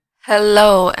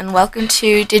Hello and welcome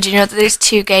to Did You Know That There's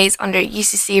Two Gays under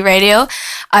UCC Radio?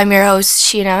 I'm your host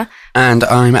Sheena. And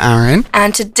I'm Aaron.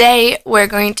 And today we're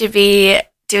going to be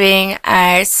doing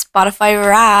our Spotify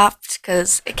Wrapped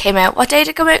because it came out, what day did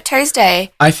it come out?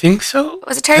 Thursday? I think so.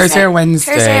 Was it Thursday? Thursday or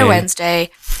Wednesday? Thursday or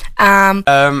Wednesday.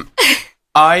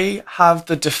 I have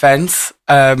the defense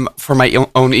for my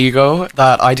own ego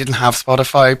that I didn't have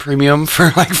Spotify Premium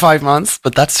for like 5 months,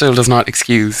 but that still does not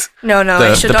excuse it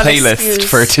should the not playlist excuse,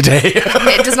 for today.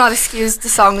 It does not excuse the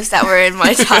songs that were in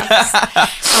my tops.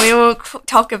 And we won't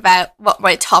talk about what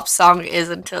my top song is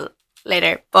until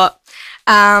later. But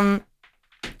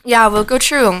we'll go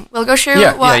through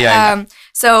them.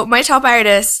 So my top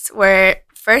artists were,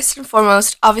 first and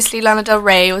foremost, obviously Lana Del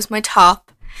Rey was my top.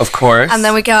 Of course. And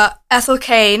then we got Ethel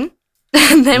Cain.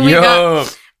 And then we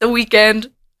got The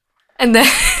Weeknd. And then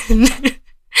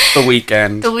The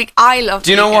Weeknd. I love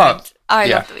Do you The know Weeknd. what? I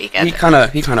love The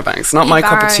Weeknd. He kind of bangs. Not my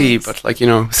cup of tea, but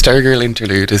Stargirl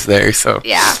interlude is there, so.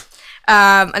 Yeah.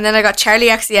 And then I got Charlie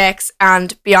XCX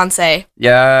and Beyonce.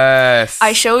 Yes.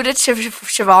 I showed it to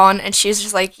Siobhan and she was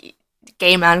just like,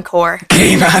 gay man core.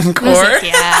 Gay man core? Like,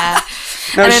 yeah.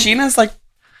 No, Sheena's like,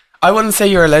 I wouldn't say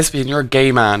you're a lesbian, you're a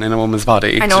gay man in a woman's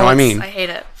body. I know, do you know what I mean? I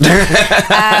hate it.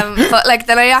 But like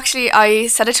then I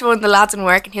said it to one of the lads in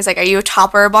work and he was like, are you a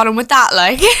top or a bottom with that?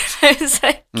 Like I was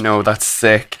like, no, that's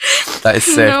sick. That is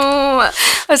sick. No. I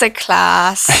was like,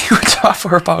 class. Are you a top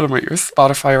or a bottom with your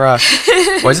Spotify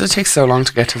Wrapped? Why does it take so long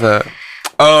to get to the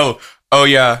Oh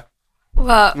yeah.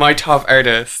 What? My top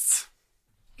artists.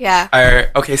 Yeah.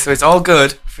 Okay, so it's all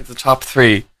good for the top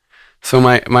 3. So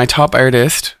my top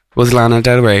artist was Lana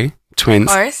Del Rey,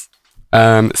 twins. Of course.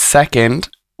 Second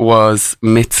was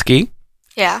Mitski.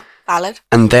 Yeah, valid.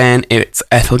 And then it's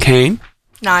Ethel Cain.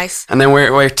 Nice. And then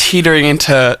we're teetering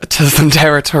into some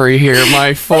territory here.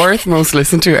 My fourth most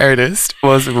listened to artist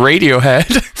was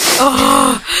Radiohead.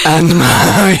 Oh. And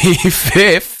my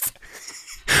fifth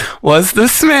was The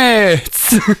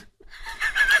Smiths.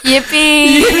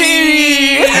 Yippee!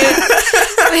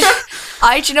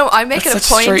 I make it a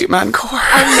point. Straight man core.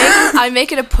 I'm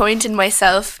making a point in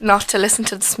myself not to listen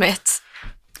to the Smiths.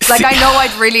 Like I know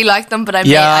I'd really like them, but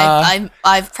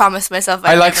I've promised myself.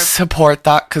 I support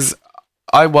that because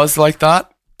I was like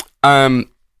that. And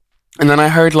then I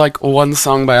heard like one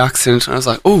song by accident, and I was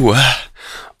like, "Ooh,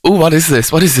 what is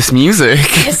this? What is this music?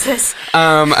 What is this?"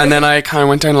 And then I kind of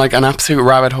went down like an absolute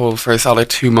rabbit hole for a solid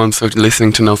 2 months of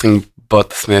listening to nothing but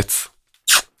the Smiths.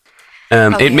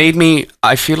 It made me,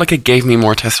 I feel like it gave me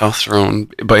more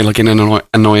testosterone, but like in an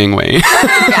annoying way.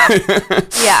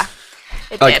 Yeah.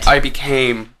 It like did. I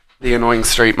became the annoying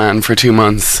straight man for 2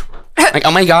 months. Like,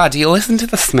 oh my god, do you listen to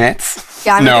the Smiths?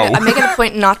 Yeah, I'm making a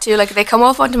point not to. Like they come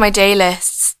off onto my day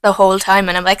lists the whole time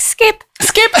and I'm like, skip,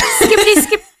 skippity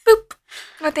skip, boop.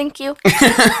 No thank you.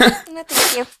 No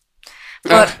thank you.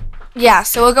 But yeah,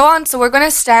 so we'll go on. So we're going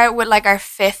to start with like our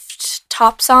 5th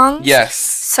top songs. Yes.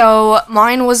 So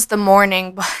mine was The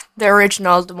Morning, the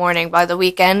original The Morning by The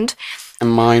Weeknd.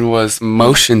 And mine was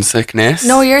Motion Sickness.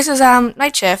 No, yours is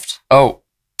Night Shift. Oh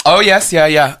yes,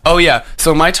 yeah. Oh yeah.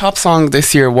 So my top song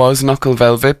this year was Knuckle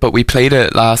Velvet, but we played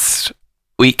it last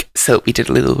week, so we did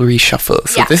a little reshuffle.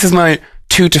 So this is my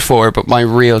 2 to 4, but my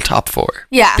real top 4.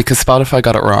 Yeah. Because Spotify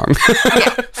got it wrong.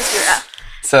 Yeah, let's do that.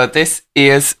 So this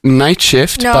is Night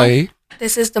Shift by...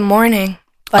 this is The Morning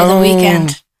by The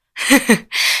Weeknd.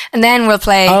 And then we'll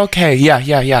play... Okay, yeah.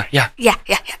 Yeah.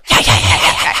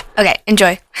 Okay,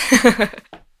 enjoy.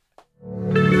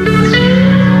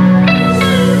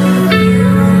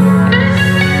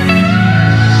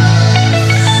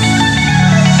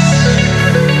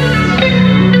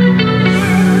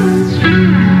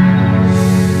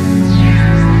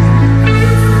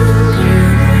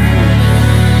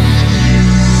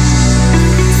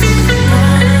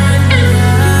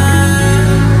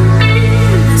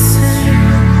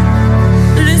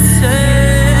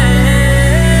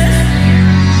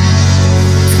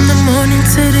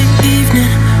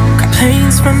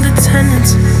 From the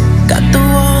tenants, got the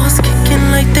walls kicking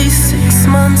like they 6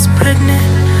 months pregnant.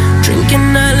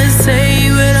 Drinking Alizé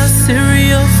without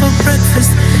cereal for breakfast.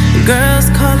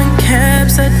 Girls calling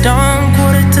cabs at dawn,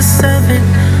 6:45.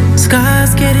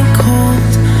 Sky's getting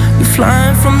cold. We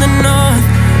flying from the north.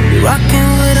 We rocking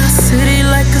with our city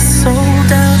like a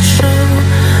sold out show.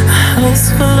 A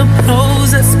house full of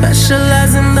pros that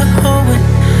specialize in the hoeing.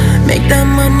 Make that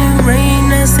money rain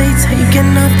as they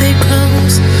taking off their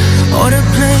clothes. Order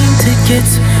plane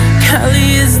tickets,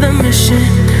 Cali is the mission.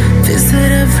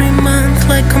 Visit every month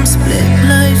like I'm split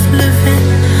life living.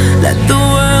 Let the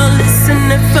world listen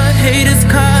if a hater's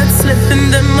card slipping.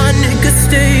 Then my niggas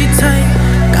stay tight.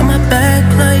 Got my back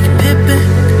like Pippin.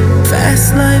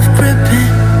 Past life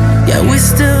gripping, yeah, we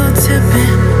still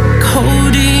tipping.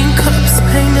 Codeine cups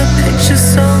paint a picture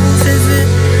so vivid.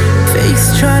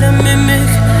 Face try to mimic,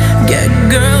 get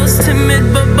girls timid,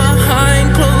 but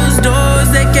behind closed doors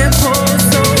they get pulled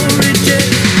so rigid.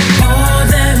 All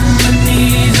that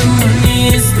money, the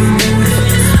money is the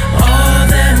motive. All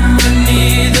that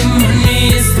money, the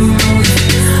money is the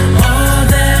motive. All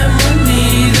that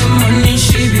money, the money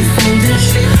she be folded.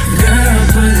 Girl,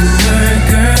 put in work,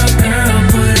 girl, girl,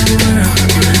 put in work.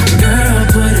 Girl,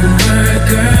 put in work,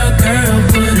 girl, girl,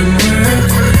 put in work.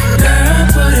 Girl,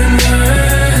 put in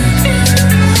work.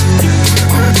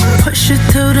 Push it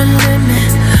to the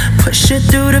limit, push it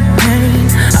through the pain.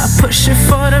 I push it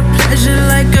for the pleasure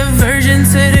like a virgin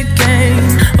to the game.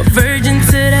 A virgin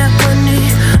to that money,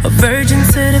 a virgin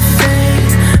to the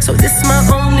fame. So this my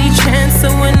only chance, so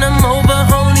when I'm over,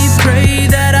 only pray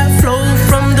that I flow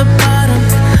from the bottom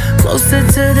closer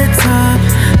to the top.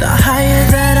 The higher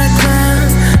that I climb,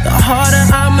 the harder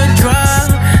I'ma drop.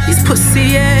 These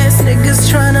pussy ass niggas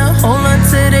tryna hold on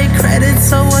to their credit,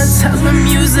 so I tell them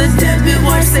use a debit.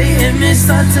 Watch they image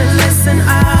start to listen.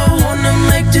 I want them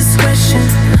like discretion.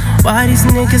 Why these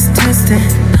niggas testing?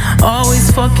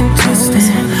 Always fucking twisting.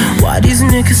 Why these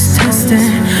niggas testing?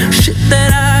 Shit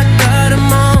that I got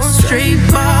them on straight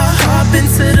bar. Hop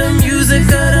into the music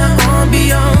of the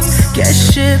ambiance. Get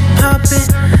shit poppin'.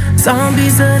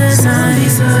 Zombies of the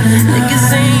night. Niggas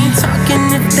ain't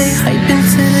talking if they hype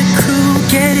into the crew.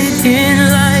 Get it in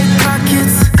like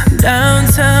pockets.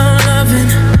 Downtown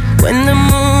loving when the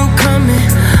moon coming.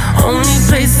 Only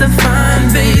place to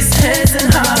find bass heads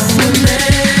and hot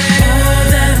women. All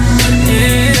that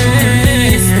money, the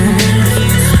money is the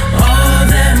motive. All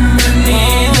that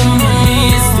money, the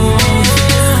money is the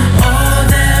motive. All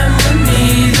that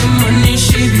money, the money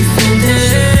she be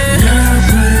folded. Girl,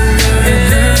 put in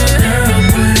work, girl,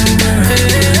 put in work.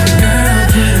 Girl,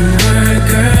 put in work,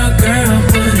 girl,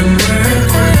 put in work.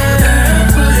 Girl,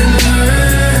 put in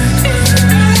work.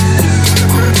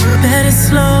 Better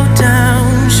slow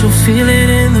down, she'll feel it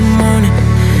in the morning.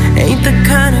 Ain't the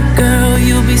kind of girl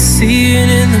you'll be seeing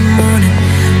in the morning.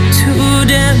 Too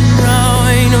damn raw,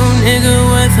 ain't no nigga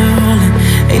worth her holding.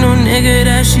 Ain't no nigga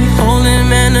that she holding,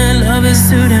 man, her love is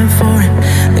too damn foreign.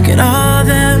 Look at all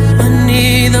that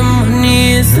money, the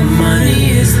money is the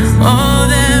money. All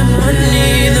that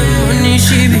money, the money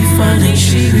she be funny,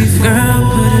 she be girl,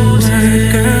 put in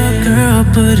work, girl, girl,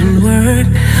 put in work.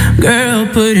 Girl,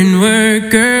 put in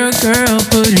work, girl, girl,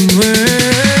 put in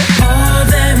work. All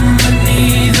that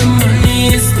money, the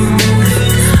money is the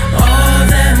motive. All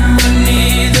that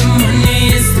money, the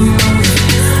money is the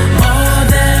motive. All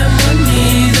that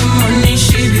money, the money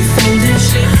she be folded.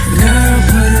 Girl,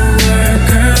 put in work,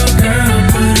 girl, girl,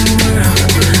 put in work.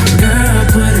 Girl,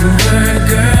 put in work,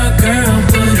 girl, girl,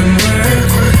 put in work.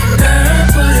 Girl,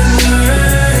 put in work.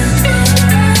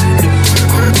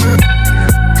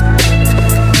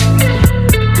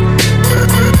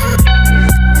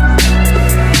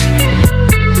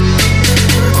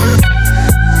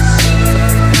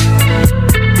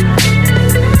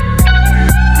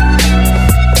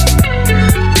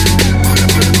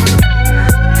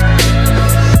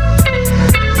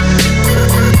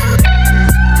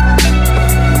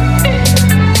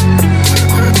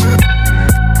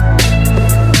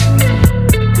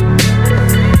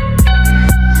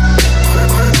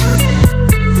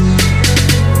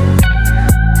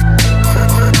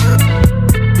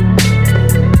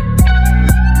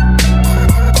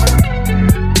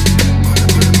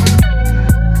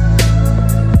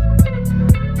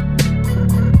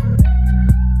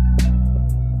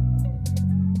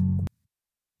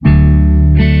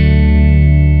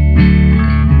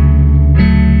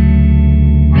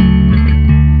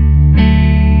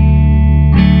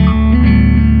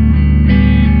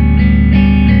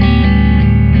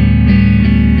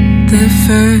 The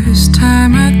first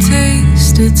time I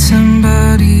tasted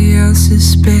somebody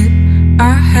else's spit,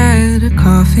 I had a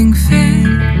coughing fit.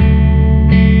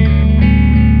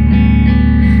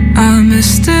 I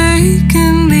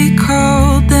mistakenly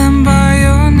called them by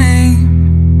your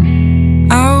name.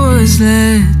 I was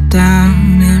let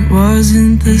down, it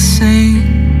wasn't the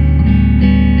same.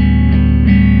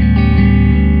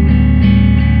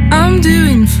 I'm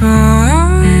doing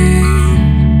fine,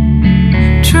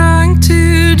 trying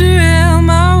to derail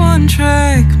my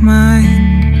one-track mind,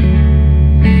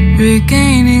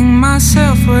 regaining my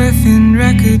self-worth in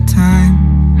record time.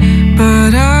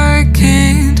 But I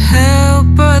can't help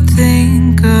but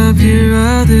think of your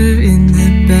other in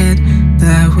the bed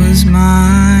that was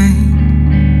mine.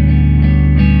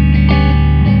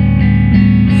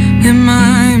 Am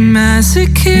I a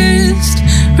masochist,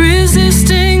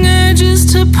 resisting urges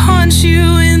to punch you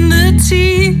in the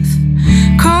teeth,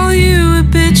 call you a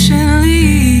bitch and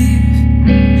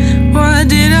leave. Why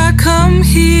did I come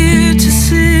here to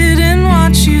sit and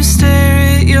watch you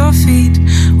stare at your feet?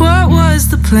 What was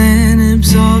the plan?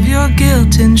 Absolve your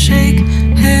guilt and shake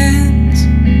hands.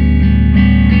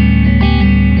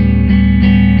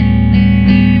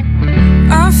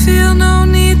 I feel no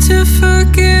need to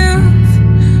forgive,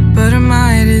 but I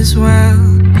might as well.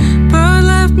 But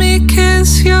let me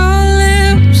kiss your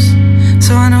lips,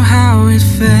 so I know how it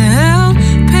felt.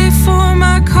 Pay for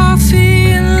my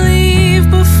coffee and leave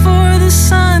before the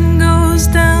sun goes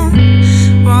down.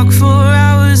 Walk 4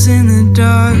 hours in the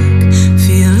dark,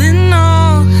 feeling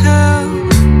all hell.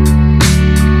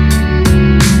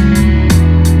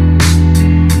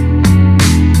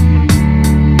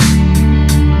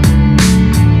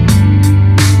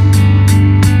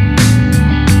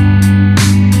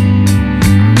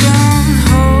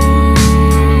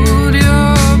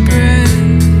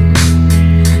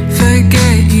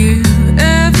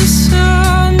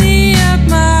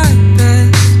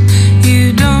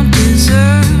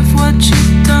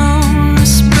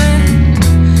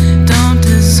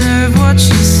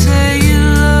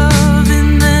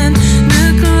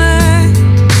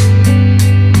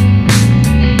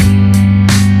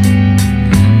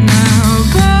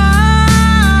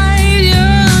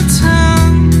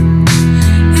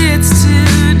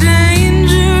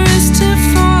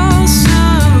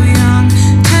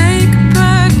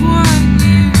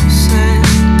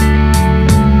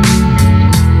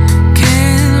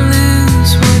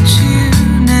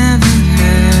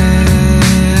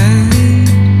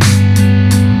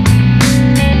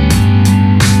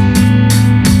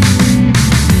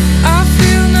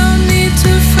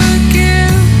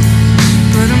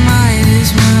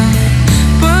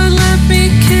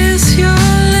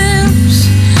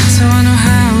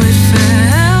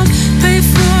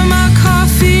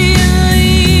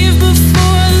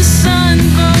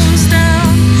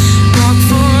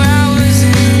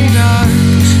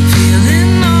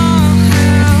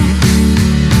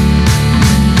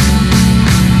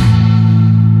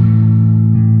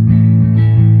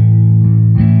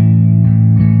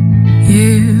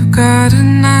 Got a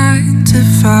 9 to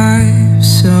 5,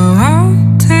 so I'll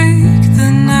take the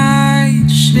night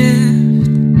shift.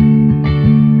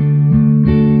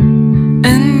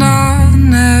 And I'll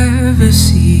never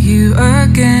see you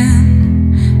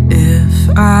again if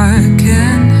I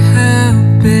can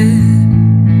help it.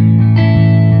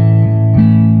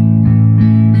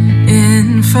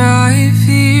 In 5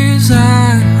 years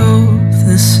I hope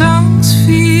the songs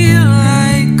feel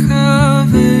like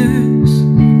covers,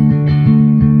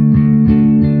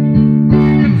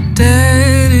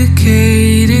 dedicated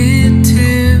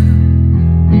to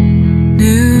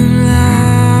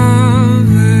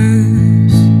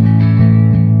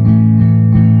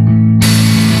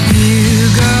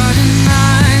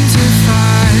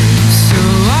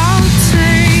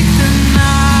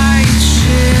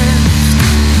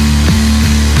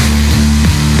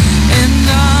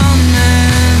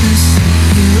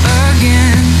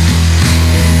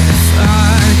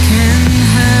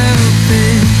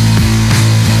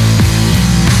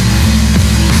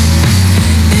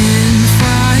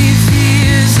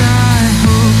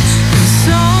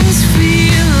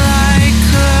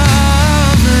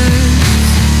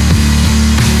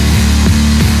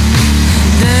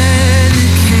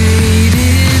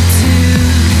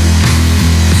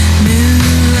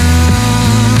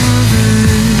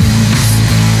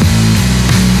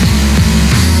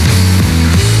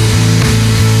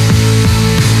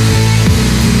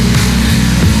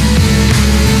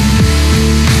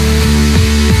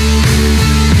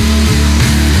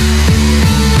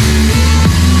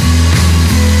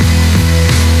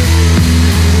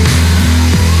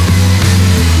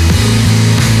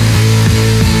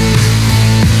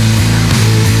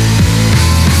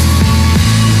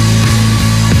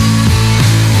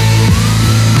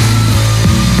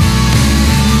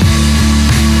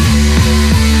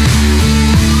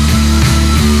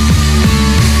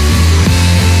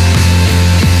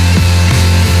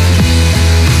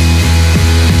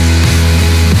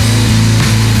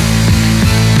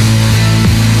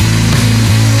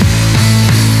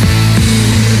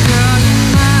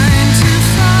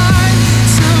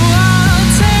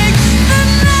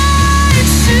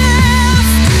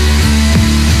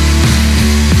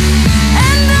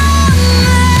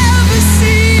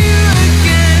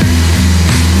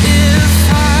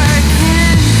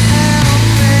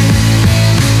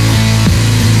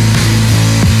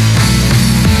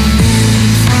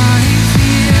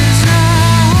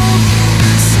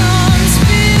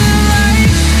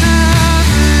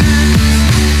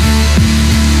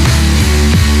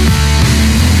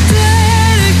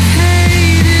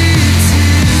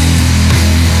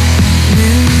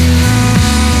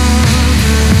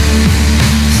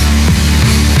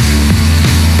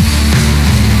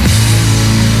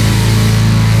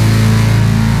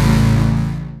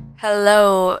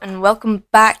Hello and welcome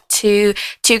back to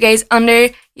Two Gays Under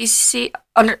UCC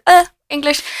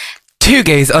English. Two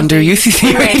Gays Under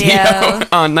UCC Radio.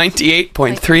 On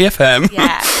 98.3 FM.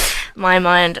 Yeah, my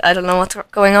mind. I don't know what's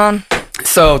going on.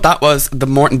 So that was the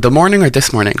morning or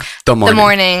this morning? The morning. The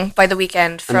Morning by The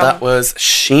Weeknd. And that was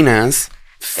Sheena's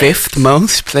fifth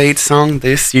most played song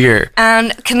this year.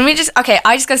 And can we just... Okay,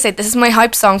 I just gotta say, this is my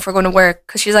hype song for going to work.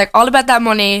 Because she's like, all about that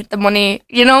money, the money,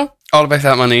 you know? All about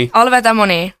that money. All about that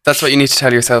money. That's what you need to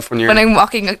tell yourself when I'm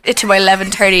walking into my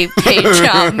 11:30 paid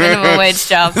job, minimum wage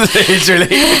job. Literally,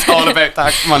 it's all about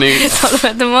that money. It's all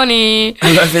about the money.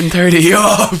 11:30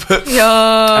 up.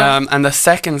 Yeah. And the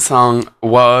second song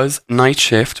was Night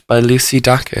Shift by Lucy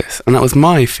Dacus. And that was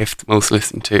my fifth most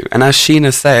listened to. And as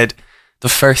Sheena said, the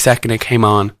first second it came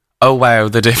on, oh wow,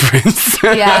 the difference.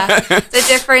 Yeah. The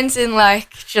difference in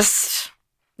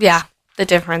the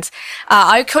difference.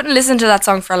 I couldn't listen to that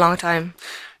song for a long time.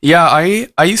 Yeah, I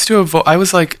used to avoid... I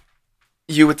was like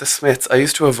you with the Smiths. I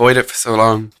used to avoid it for so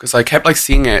long because I kept like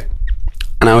seeing it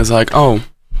and I was like, oh.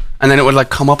 And then it would like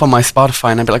come up on my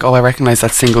Spotify and I'd be like, oh, I recognize that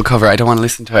single cover. I don't want to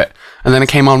listen to it. And then it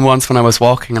came on once when I was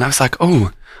walking and I was like,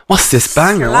 oh, what's this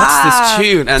banger? What's this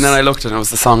tune? And then I looked and it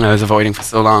was the song I was avoiding for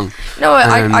so long. No,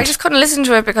 I just couldn't listen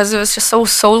to it because it was just so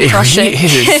soul-crushing. It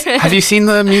really is. Have you seen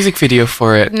the music video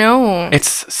for it? No.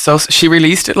 It's so... She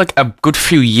released it like a good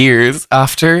few years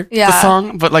after the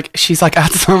song, but like she's like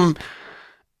at some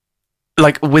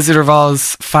like Wizard of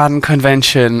Oz fan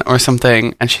convention or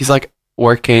something and she's like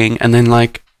working and then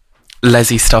like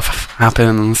Leslie stuff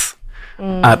happens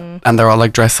and they're all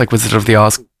like dressed like Wizard of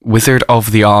Oz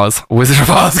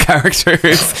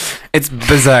characters. It's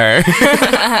bizarre.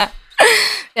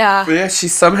 Yeah. But yeah, she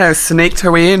somehow snaked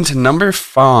her way into number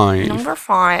 5. Number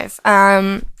 5.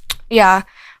 Yeah.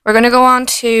 We're gonna go on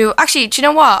to... Actually, do you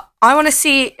know what? I want to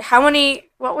see how many...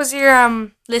 What was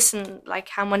your listen? Like,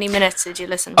 how many minutes did you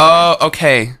listen for? Oh,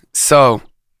 okay. So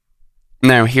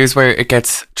now here's where it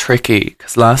gets tricky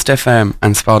because Last FM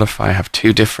and Spotify have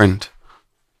two different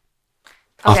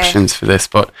options for this,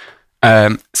 but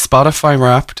Spotify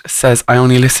Wrapped says I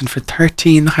only listened for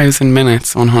 13,000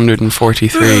 minutes,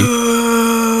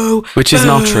 143, which is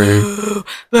not true.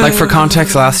 Like for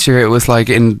context, last year it was like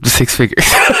in 6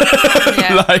 figures.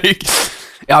 Yeah. Like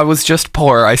I was just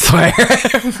poor, I swear.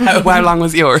 How long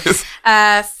was yours?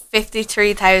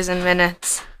 53,000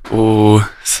 minutes. Oh,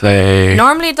 say.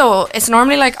 Normally though, it's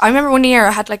normally like, I remember one year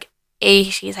I had like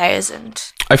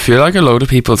 80,000. I feel like a load of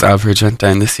people's average went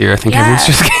down this year. I think everyone's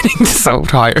just getting so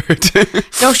tired.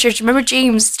 No, sure. Do you remember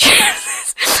James?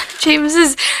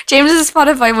 James's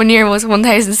Spotify one year was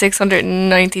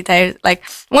 1,690,000, like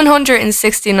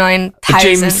 169,000.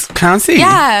 James Clancy?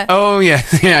 Yeah. Oh yeah,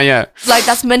 yeah. Like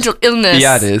that's mental illness.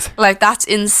 Yeah, it is. Like that's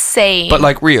insane. But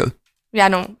like real. Yeah,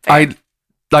 no. Fair.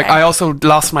 I also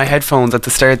lost my headphones at the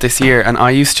start of this year, and I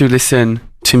used to listen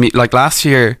to me like last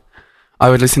year. I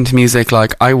would listen to music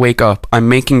like I wake up, I'm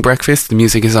making breakfast, the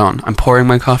music is on. I'm pouring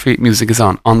my coffee, music is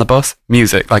on. On the bus,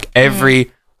 music. Like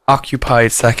every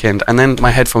occupied second. And then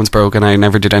my headphones broke and I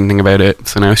never did anything about it.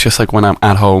 So now it's just like when I'm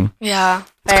at home. Yeah.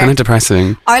 It's kind of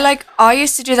depressing. I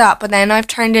used to do that, but then I'm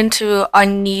turned into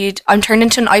an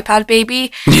iPad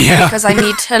baby. Yeah. Because I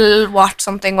need to watch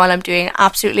something while I'm doing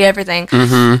absolutely everything.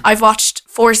 Mm-hmm. I've watched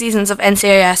 4 seasons of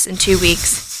NCIS in 2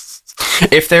 weeks.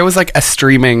 If there was like a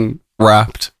streaming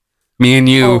Wrapped, me and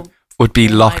you would be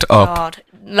locked up. God.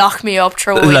 Lock me up,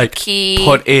 throw away like, the key.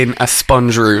 Put in a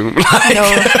sponge room.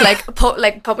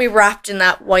 Put me wrapped in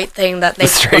that white thing that they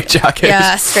straight jacket.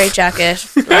 Yeah, straight jacket.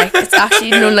 Like it's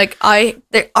actually like I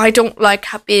don't like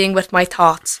being with my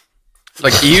thoughts.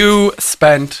 Like you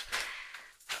spent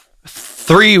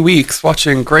 3 weeks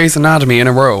watching Grey's Anatomy in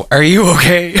a row. Are you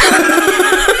okay?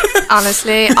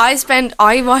 Honestly,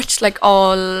 I watched like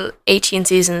all 18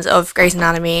 seasons of Grey's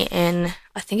Anatomy in,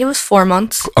 I think it was 4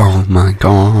 months. Oh my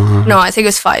God. No, I think it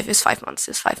was 5. It was 5 months.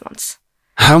 It was 5 months.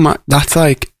 How much? That's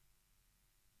like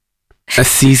a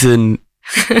season.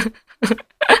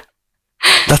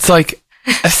 That's like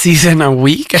a season a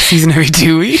week, a season every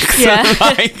 2 weeks. Yeah.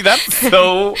 Like, that's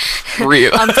so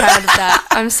real. I'm proud of that.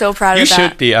 I'm so proud of that. You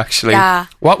should be, actually. Yeah.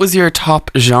 What was your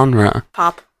top genre?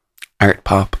 Pop. Art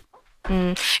pop.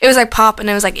 It was like pop, and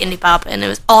it was like indie pop, and it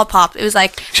was all pop. It was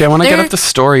like... Actually, I want to get up the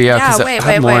story, because I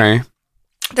have more. Wait.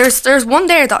 There's one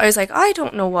there that I was like, I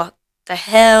don't know what the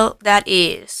hell that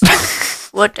is.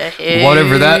 What the hell?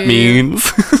 Whatever that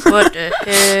means. What the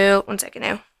hell? 1 second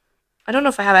now. I don't know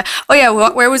if I have it. Oh yeah,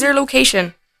 where was your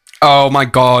location? Oh my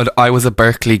God, I was a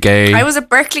Berkeley gay. I was a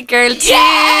Berkeley girl too.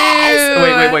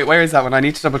 Yes! Wait, where is that one? I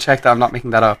need to double check that I'm not making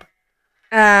that up.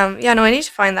 Yeah, no, I need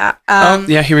to find that.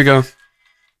 Yeah, here we go.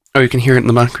 Oh, you can hear it in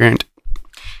the background.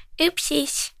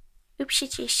 Oopsies.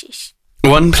 Oopsie.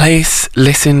 One place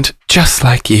listened just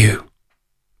like you.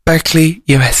 Berkeley,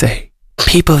 USA.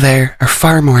 People there are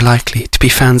far more likely to be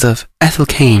fans of Ethel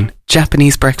Cain,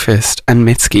 Japanese Breakfast, and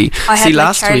Mitski. I had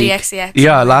Charlie XCX.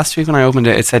 Yeah, last week when I opened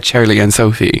it, it said Charlie and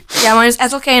Sophie. Yeah, mine was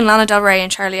Ethel Cain, Lana Del Rey,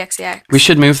 and Charlie XCX. We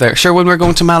should move there. Sure, when we're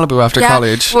going to Malibu after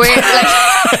college. We're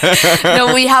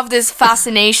no, we have this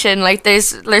fascination. Like,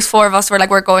 there's 4 of us.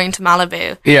 We're going to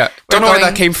Malibu. Yeah, don't know where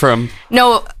that came from.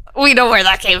 No, we know where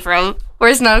that came from.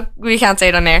 We can't say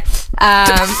it on there.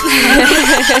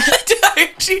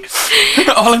 Actually,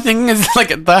 all I'm thinking is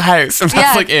like the house, and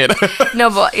that's like it. No,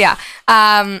 but yeah.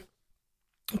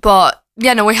 But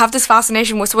yeah, no, we have this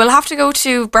fascination. So we'll have to go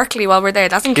to Berkeley while we're there.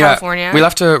 That's in California. We'll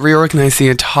have to reorganize the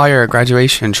entire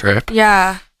graduation trip.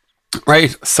 Yeah.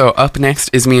 Right. So up next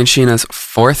is me and Sheena's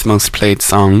 4th most played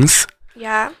songs.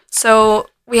 Yeah. So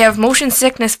we have Motion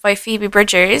Sickness by Phoebe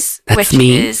Bridgers, That's which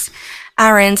me. is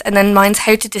Aaron's, and then mine's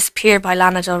How to Disappear by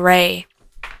Lana Del Rey.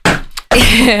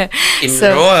 Enjoy.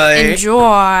 So,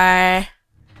 enjoy.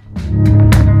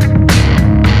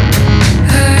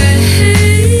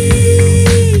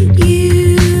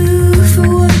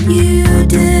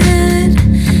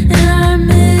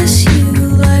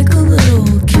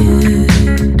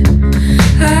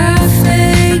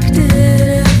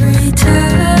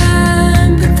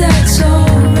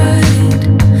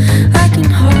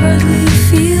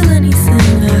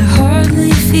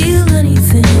 Feel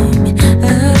anything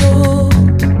at all.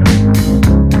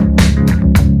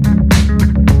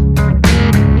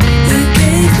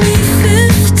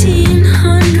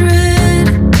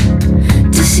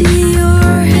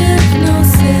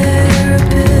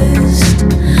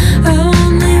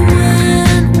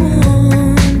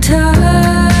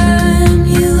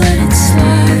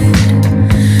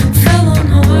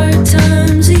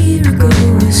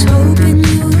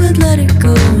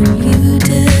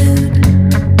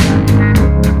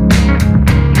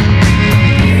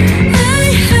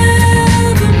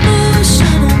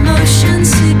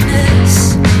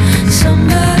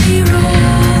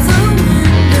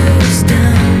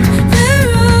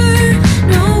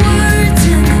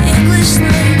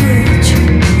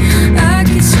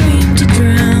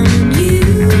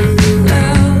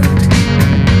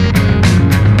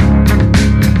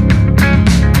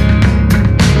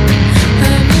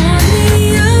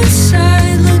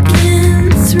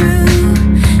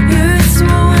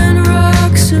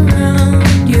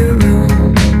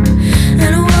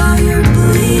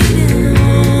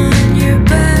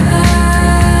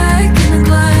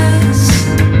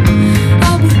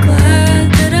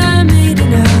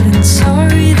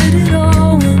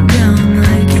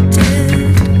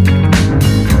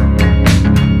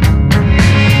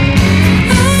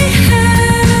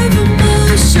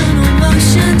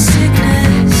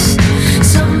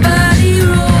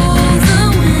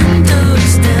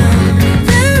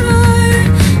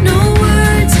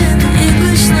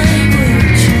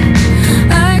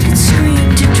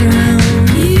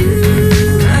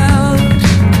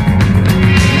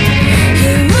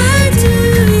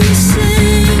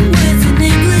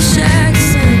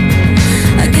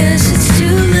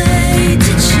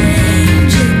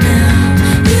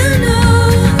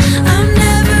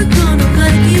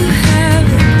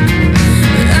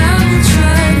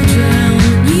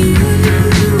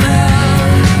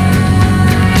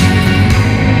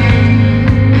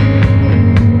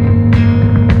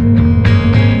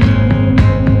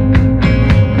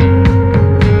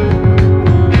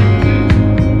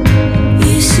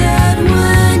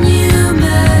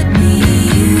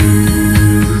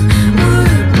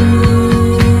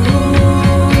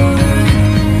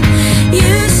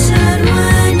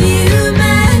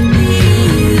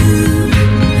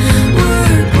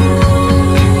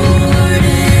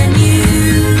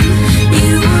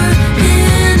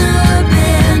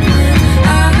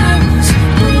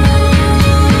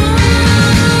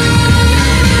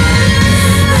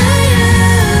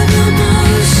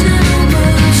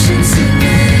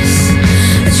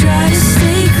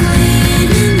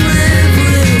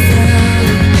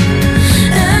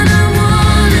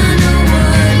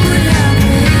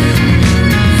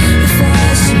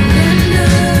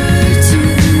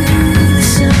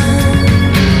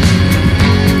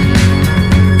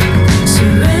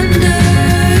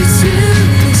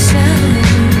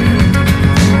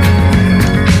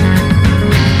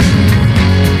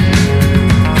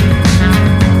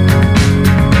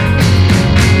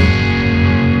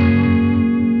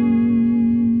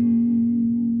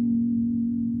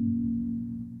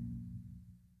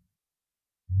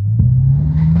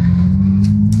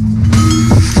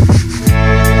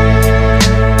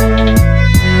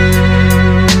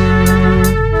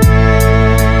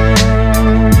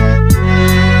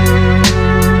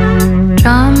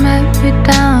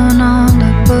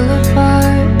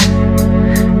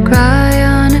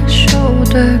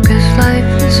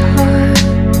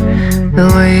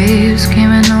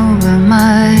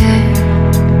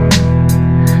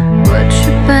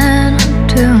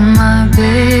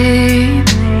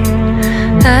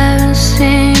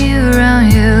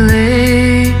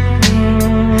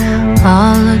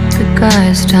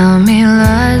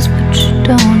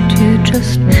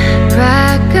 just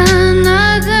crack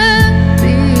another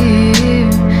beer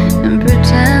and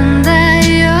pretend that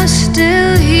you're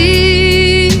still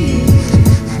here.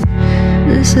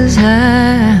 This is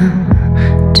how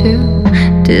to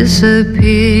disappear.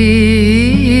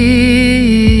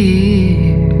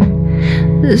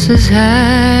 This is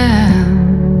how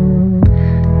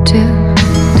to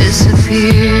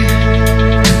disappear.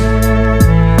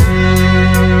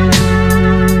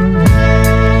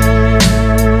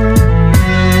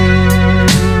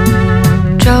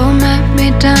 Joe met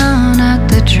me down at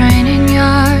the training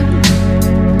yard.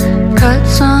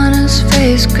 Cuts on his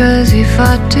face 'cause he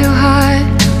fought too hard.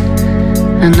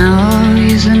 And now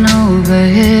he's in over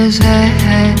his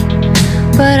head.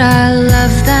 But I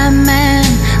love that man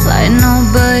like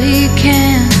nobody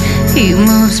can. He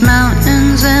moves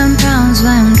mountains and pounds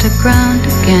them to ground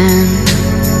again.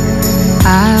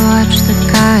 I watch the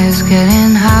guys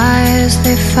getting high as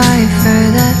they fight for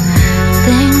the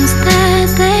things that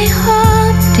they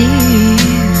hold dear,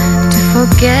 to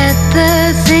forget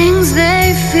the things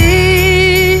they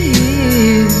fear.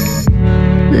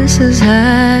 This is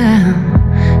how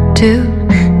to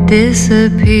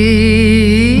disappear.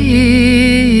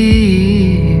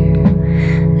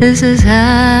 This is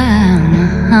how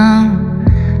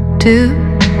to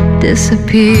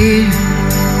disappear.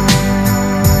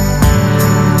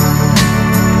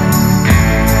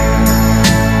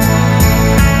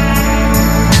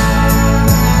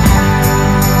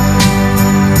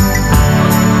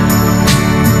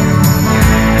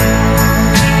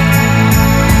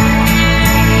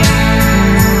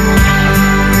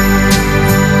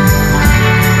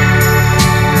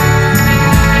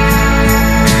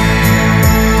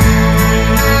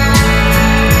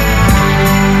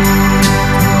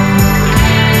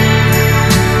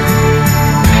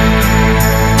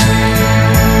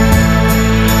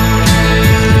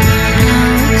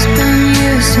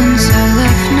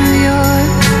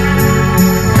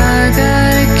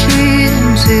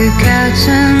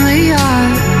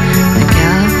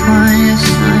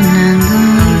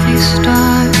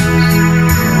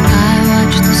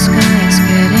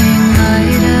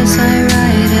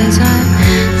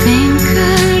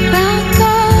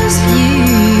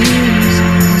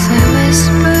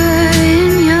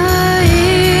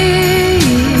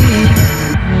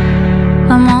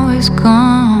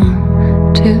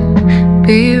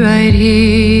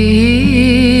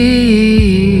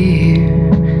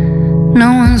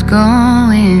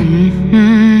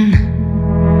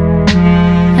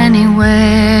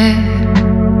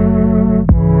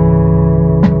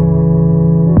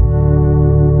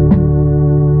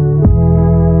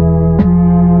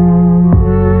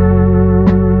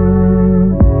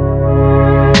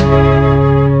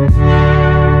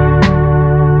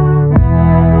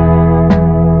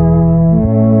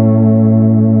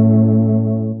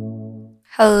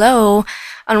 Hello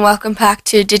and welcome back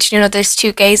to Did You Know There's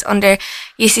Two Gays under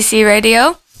UCC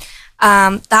Radio.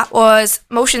 That was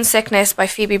Motion Sickness by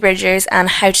Phoebe Bridgers and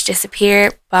How to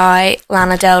Disappear by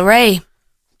Lana Del Rey.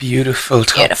 Beautiful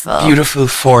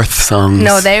fourth songs.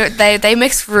 No, they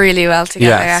mix really well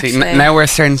together. Yeah, see, actually. Now we're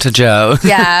starting to gel.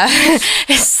 Yeah.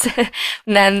 And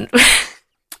then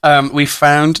we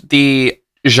found the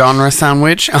genre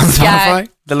sandwich on Spotify,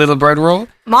 the little bread roll.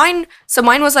 Mine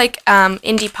was like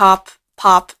indie pop,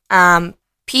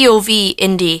 POV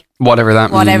indie. Whatever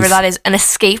that is. An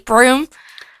escape room.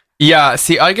 Yeah,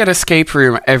 see, I get escape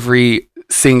room every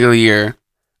single year.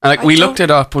 And we looked it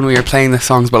up when we were playing the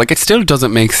songs, but it still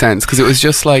doesn't make sense because it was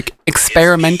just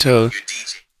experimental.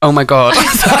 Oh my god.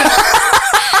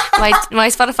 my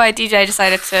Spotify DJ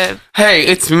decided to... Hey,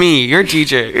 it's me, your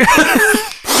DJ.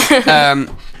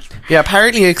 Yeah,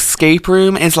 apparently escape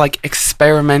room is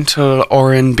experimental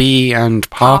R&B and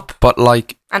pop, but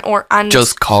and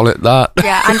just call it that.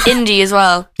 Yeah, and indie as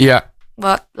well. Yeah.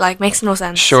 But makes no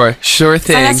sense. Sure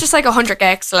thing. And that's just 100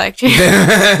 gigs. Oh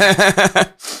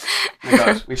my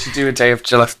god, we should do a day of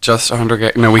just 100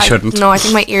 gigs. No, we shouldn't. No, I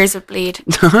think my ears would bleed.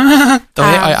 The way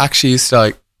I actually used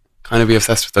to kind of be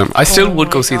obsessed with them. I still would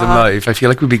go see them live. I feel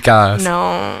like we'd be gas.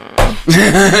 No.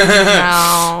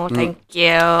 No, thank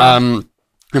you.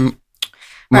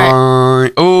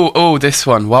 This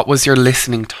one. What was your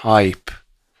listening type?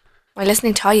 My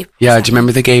listening type? Yeah, do you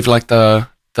remember they gave the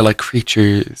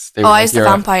creatures? They were I was the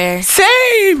vampire.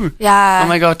 Same! Yeah. Oh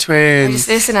my god, twins. I just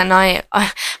listen at night.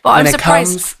 But when I'm surprised.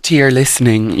 When it comes to your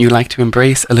listening, you like to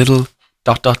embrace a little ...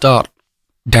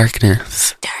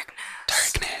 darkness.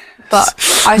 But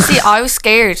I was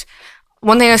scared.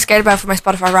 One thing I was scared about for my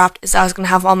Spotify Wrapped is that I was going to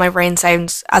have all my rain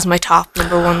sounds as my top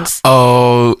number ones.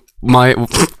 Oh,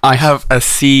 I have a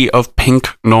sea of pink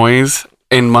noise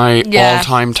in my Yeah.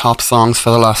 all-time top songs for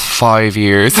the last 5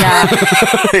 years. Yeah.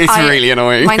 It's really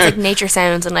annoying. Mine's like nature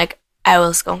sounds and like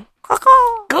owls go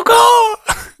caw-caw. Go.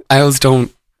 Owls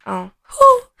don't. Oh.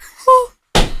 Hoo,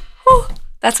 hoo, hoo.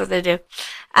 That's what they do.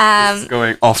 It's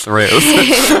going off the rails.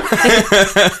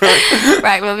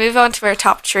 Right, we'll move on to our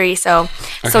top 3. So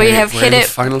we Okay, have we're in the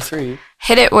final 3.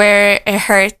 Hit It Where It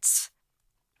Hurts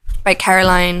by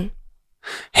Caroline.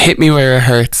 Hit Me Where It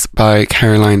Hurts by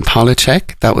Caroline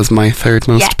Polachek. That was my third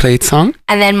most played song.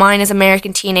 And then mine is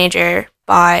American Teenager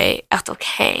by Ethel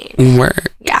Cain. Where?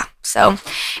 Yeah, so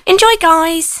enjoy,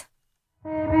 guys.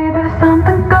 Maybe there's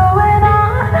something going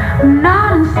on. I'm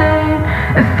not insane.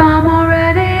 If I'm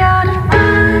already out of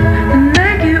time, then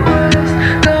make it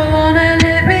worse. Go on and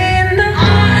hit me in the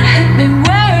heart. Hit me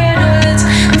where it hurts.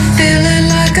 I'm feeling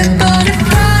like a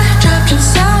butterfly trapped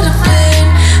inside a plane.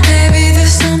 Maybe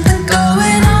there's something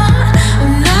going on.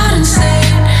 I'm not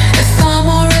insane. If I'm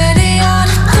already out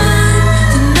of time,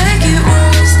 then make it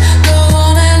worse. Go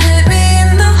on and hit me in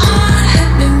the heart.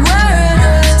 Hit me where it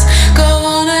hurts. Go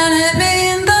on and hit me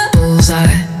in the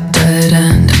bullseye, dead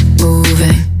end,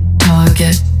 moving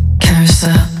target, carousel.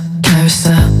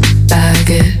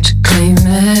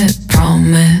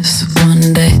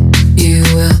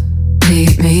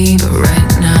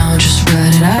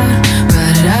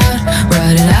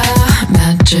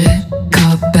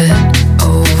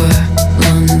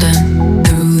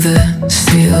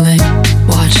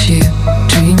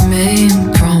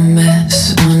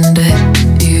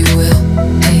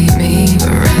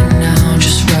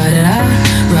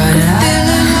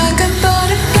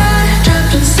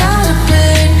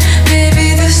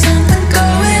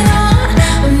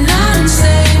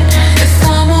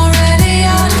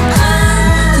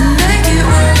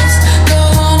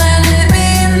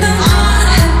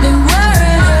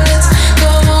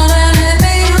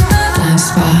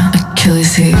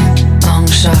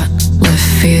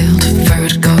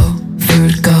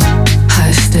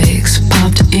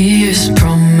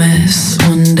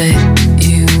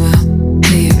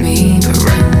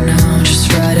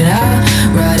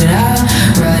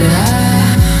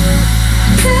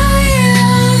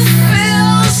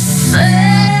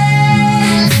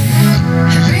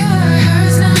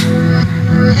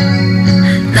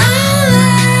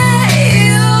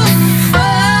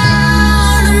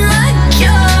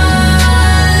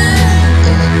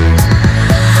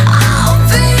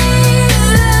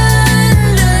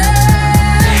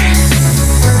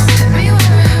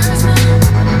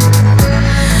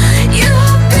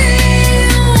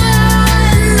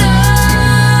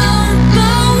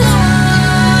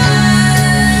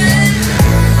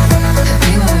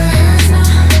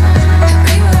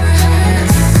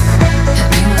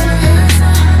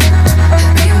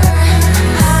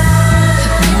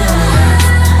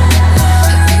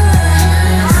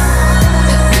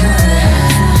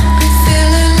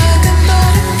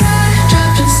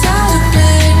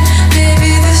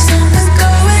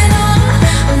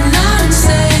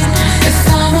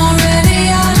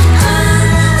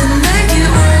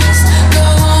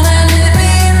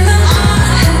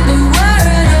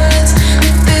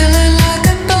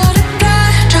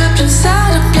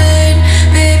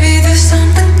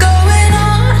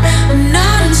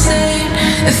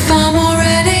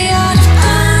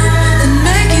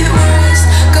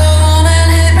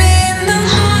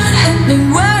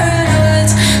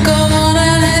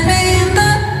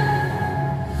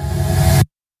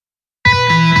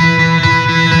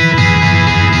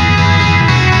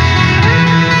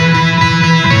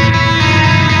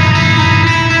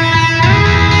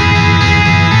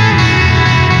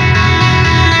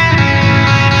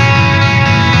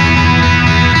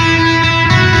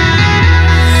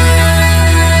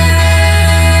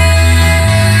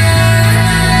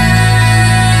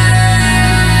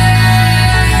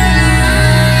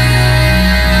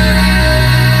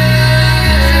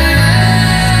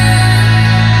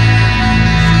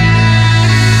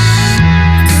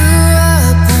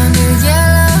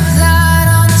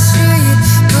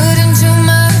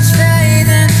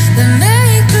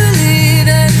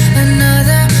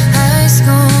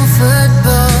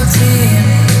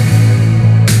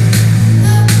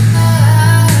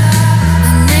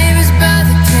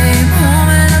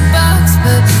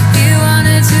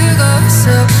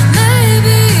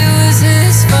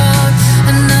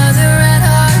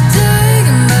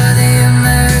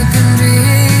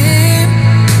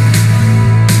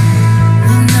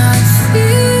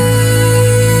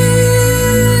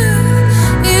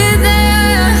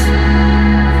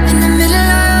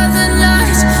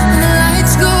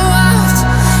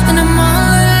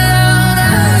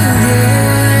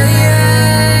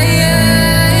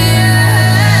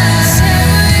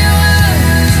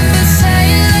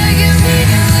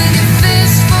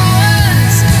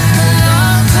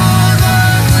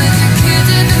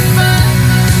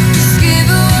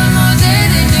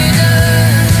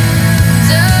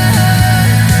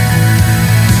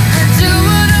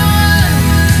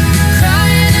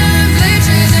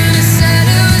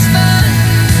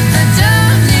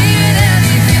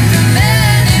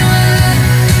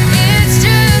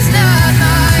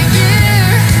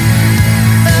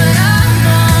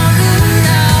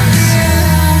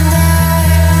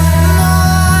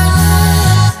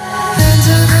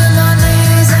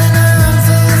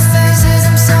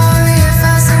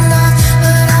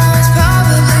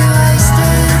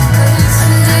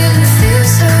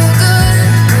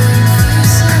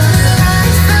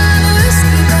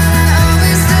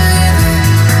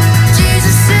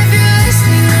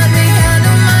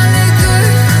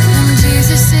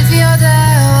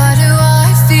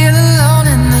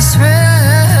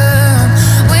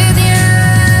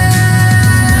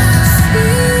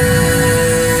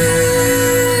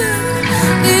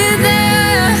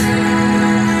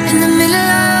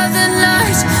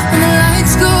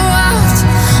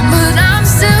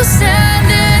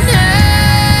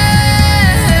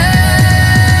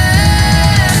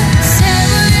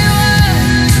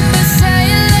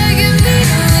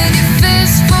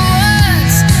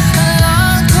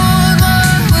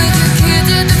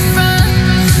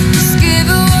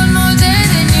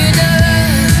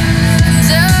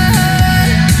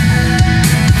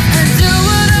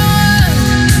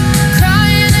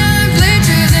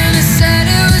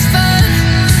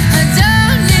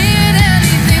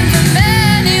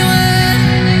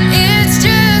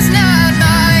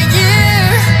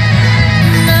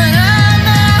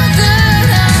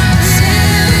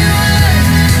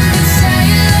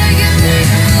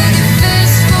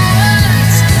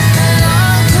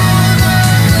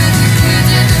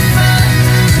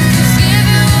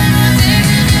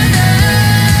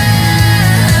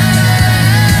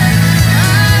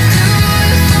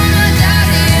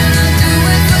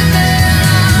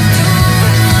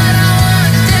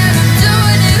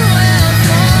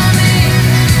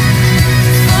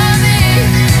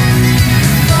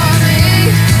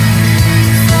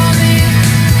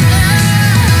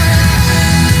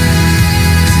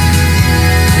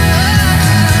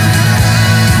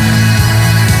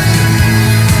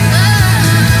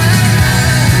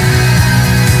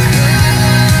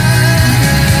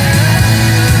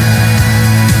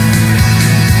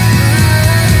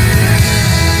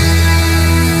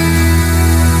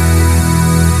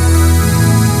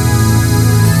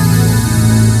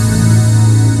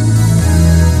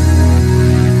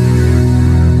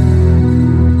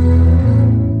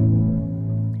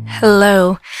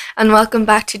 and welcome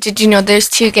back to Did You Know There's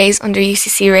Two Gays Under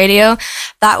UCC Radio.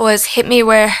 That was Hit Me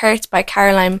Where It Hurts by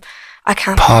Caroline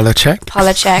Polachek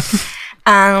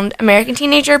and American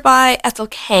Teenager by Ethel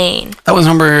Cain. That was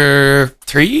number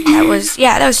 3? That was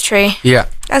 3. Yeah.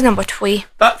 That was number 3.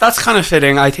 That's kind of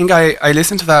fitting. I think I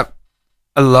listened to that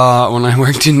a lot when I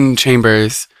worked in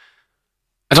Chambers.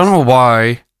 I don't know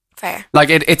why. Fair.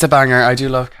 Like, it's a banger. I do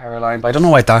love Caroline, but I don't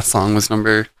know why that song was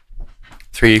number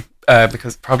 3.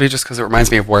 Because it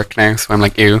reminds me of work now, so I'm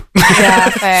like, ew. Yeah,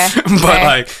 fair.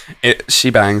 But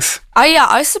she bangs. Oh yeah,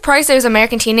 I was surprised there was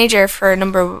American Teenager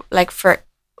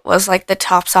was the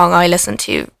top song I listened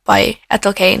to by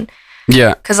Ethel Cain.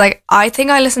 Yeah. Because I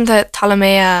think I listened to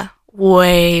Ptolemea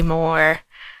way more.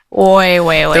 Way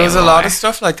there was more. A lot of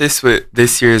stuff like this with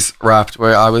this year's Wrapped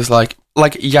where I was like,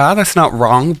 yeah, that's not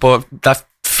wrong, but that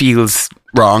feels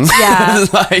wrong. Yeah.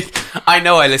 I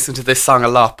know I listened to this song a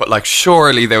lot, but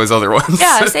surely there was other ones.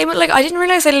 Yeah, same with I didn't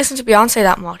realise I listened to Beyonce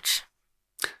that much.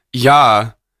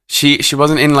 Yeah. She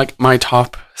wasn't in my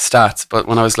top stats, but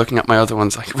when I was looking at my other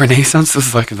ones, Renaissance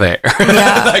was there.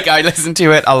 Yeah. I listened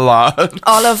to it a lot.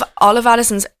 All of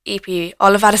Addison's EP,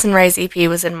 all of Addison Rae's EP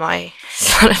was in my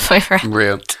Spotify Wrapped.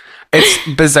 Real. It's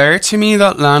bizarre to me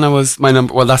that Lana was my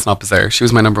number. Well, that's not bizarre. She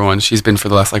was my number 1. She's been for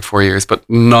the last 4 years, but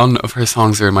none of her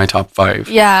songs are in my top 5.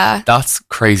 Yeah, that's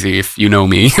crazy. If you know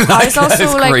me, I was also that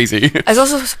is crazy. I was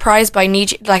also surprised by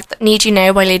Need You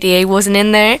Now by Lady A wasn't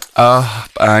in there. Oh,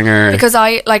 banger! Because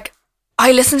I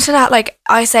listen to that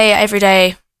I say it every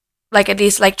day, at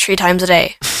least 3 times a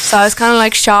day. So I was kind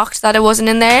of shocked that it wasn't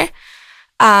in there,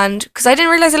 and because I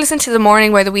didn't realize I listened to The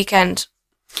Morning by The Weeknd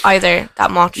either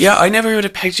that much. Yeah, I never would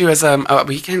have pegged you as a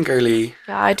weekend girly.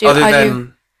 Yeah, I do. Other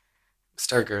than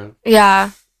Stargirl.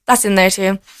 Yeah, that's in there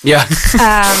too. Yeah.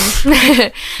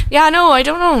 Yeah, no, I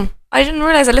don't know. I didn't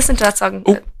realize I listened to that song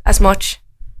as much.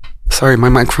 Sorry, my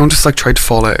microphone just tried to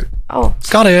fall out. Oh,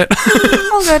 got it.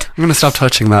 All good. I'm gonna stop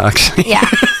touching that actually. Yeah,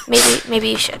 maybe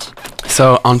you should.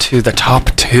 So on to the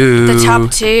top 2. The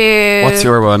top 2. What's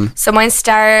your one? So mine's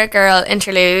Stargirl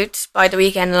Interlude by The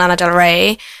Weeknd and Lana Del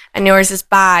Rey, and yours is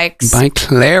Bags by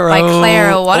Clairo.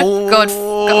 What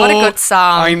a good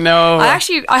song. I know.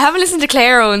 I haven't listened to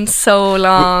Clairo in so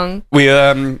long.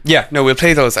 We'll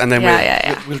play those and then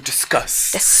we'll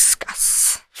discuss.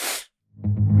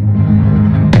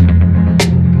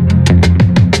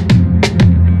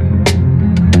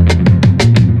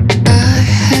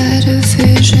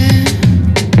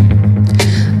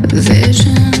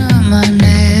 Vision of my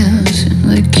nails in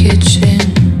the kitchen,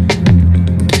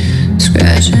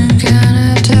 scratching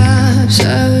countertops.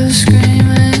 I was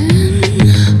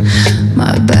screaming,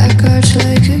 my back arched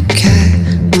like a cat,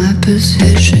 my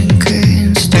position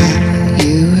couldn't stop.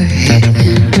 You were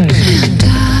hitting,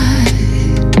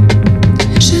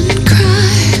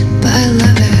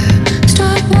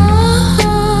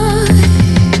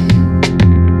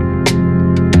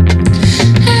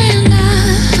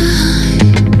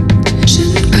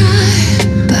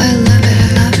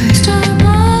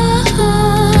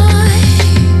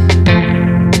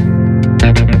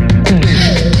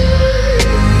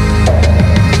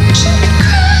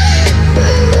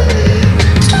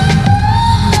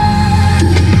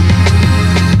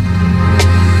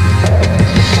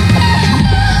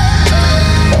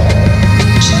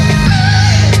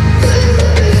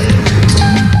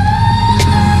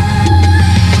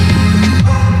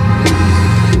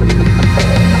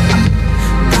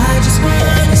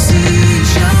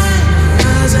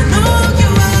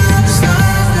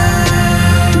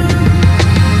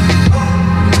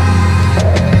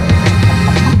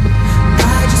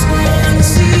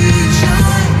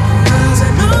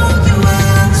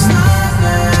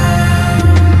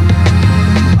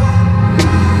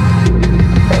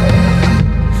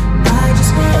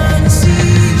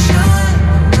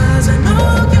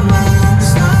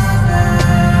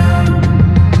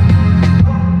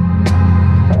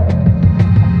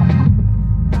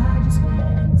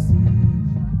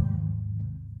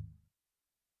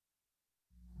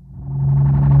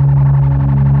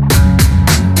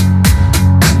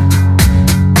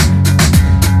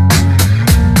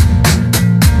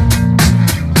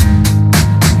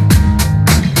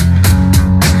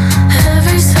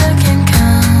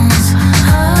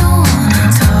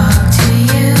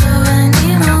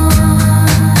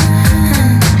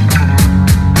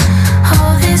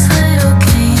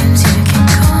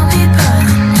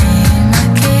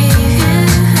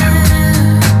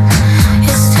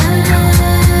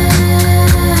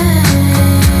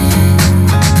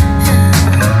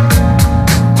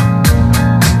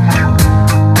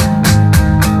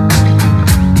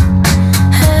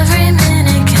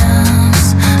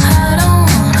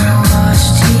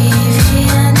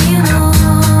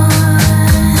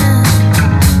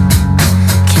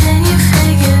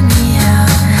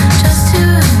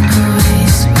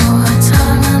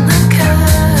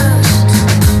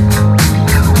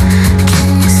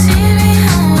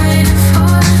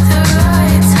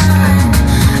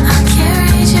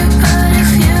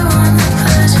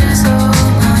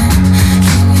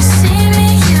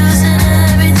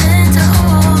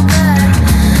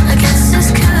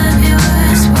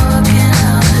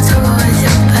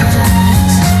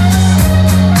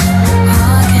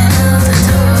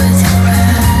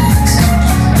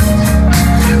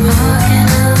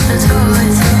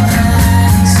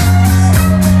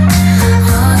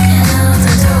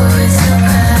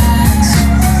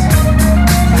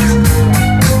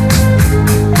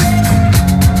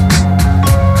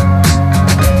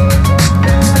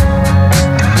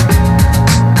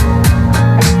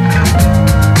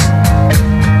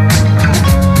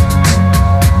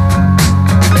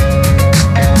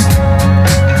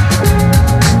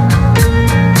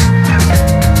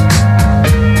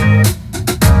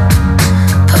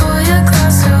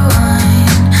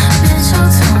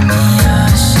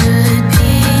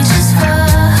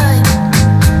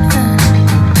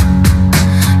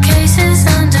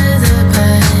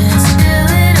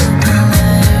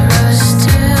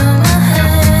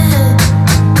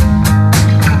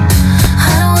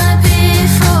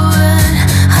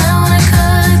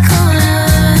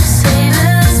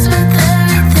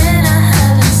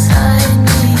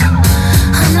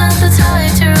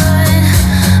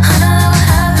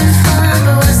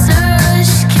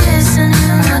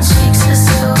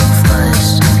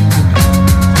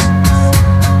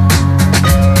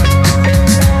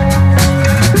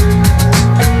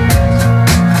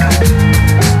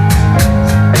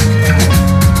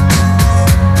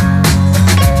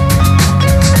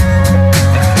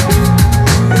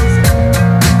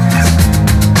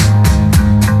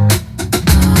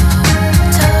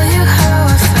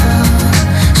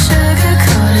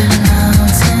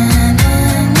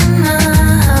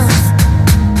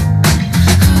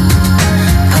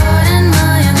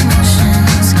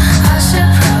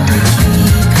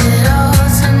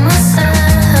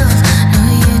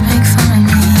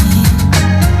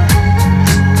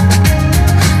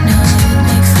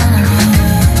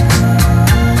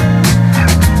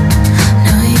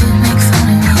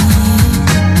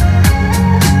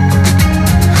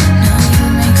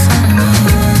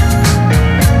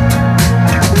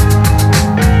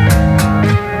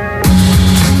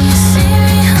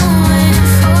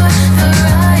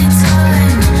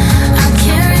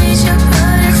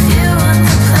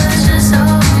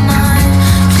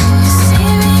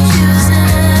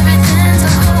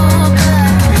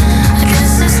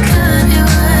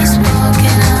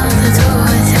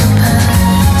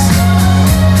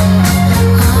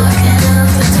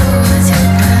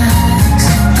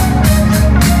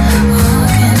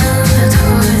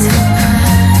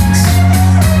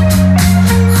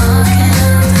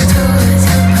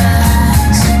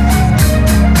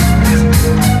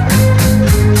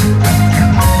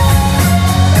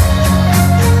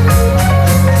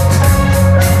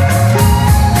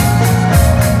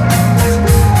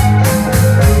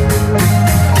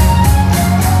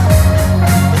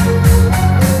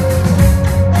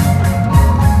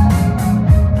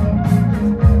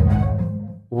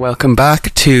 Welcome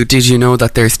back to Did You Know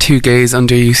That There's Two Gays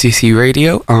Under UCC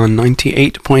Radio on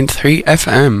 98.3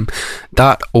 FM.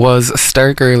 That was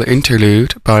Stargirl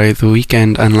Interlude by The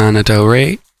Weeknd and Lana Del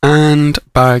Rey and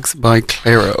Bags by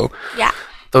Clairo. Yeah.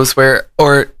 Those were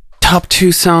our top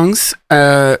two songs.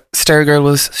 Stargirl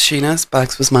was Sheena's,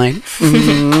 Bags was mine.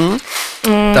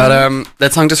 That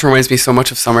song just reminds me so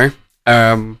much of summer.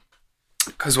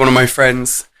 Because one of my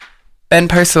friends, Ben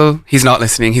Purcell, he's not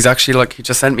listening. He's actually like, he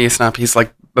just sent me a snap. He's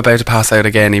like about to pass out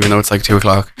again, even though it's like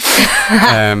 2:00.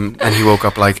 And he woke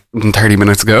up like 30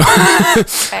 minutes ago.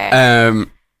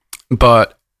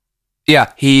 But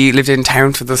yeah, he lived in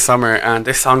town for the summer, and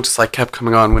this song just like kept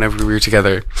coming on whenever we were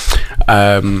together.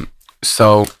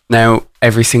 So now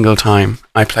every single time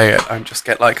I play it, I just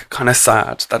get like kind of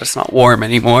sad that it's not warm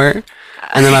anymore,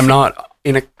 and then I'm not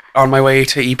on my way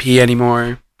to EP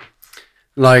anymore.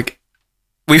 Like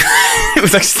it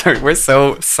was actually, we're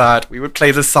so sad. We would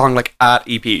play this song like at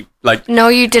EP, like no,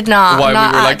 you did not. While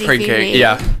not we were like at pranking,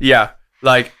 EP. yeah.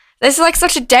 Like this is like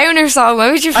such a downer song. Why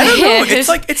would you play I don't know. it?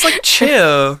 It's like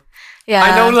chill. Yeah,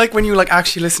 I know. Like when you like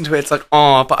actually listen to it, it's like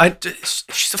but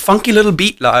she's a funky little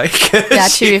beat. Like yeah,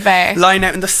 to be fair, lying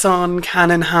out in the sun,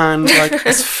 can in hand, like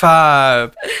it's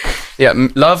fab. Yeah,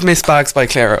 love Miss Bags by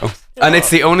Clairo, and it's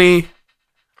the only.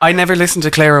 I never listened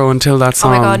to Clairo until that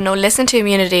song. Oh my god, no! Listen to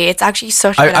Immunity. It's actually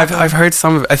such. I've heard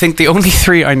some of it. I think the only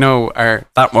three I know are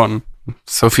that one,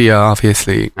 Sophia,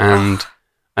 obviously, and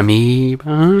Amoeba.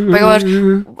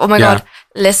 Oh my god!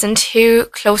 Listen to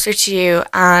Closer to You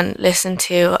and listen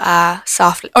to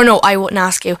Softly. Oh no, I Wouldn't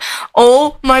Ask You.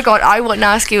 Oh my god, I Wouldn't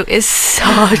Ask You is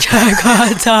such a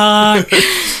good song.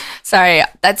 Sorry,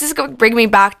 that's just going to bring me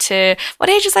back to what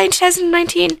age was I in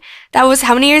 2019? That was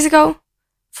how many years ago?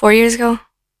 4 years ago.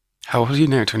 How old are you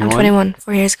now? 21? I'm 21.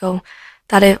 4 years ago.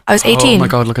 I was 18. Oh my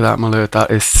god, look at that, Malut. That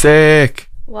is sick.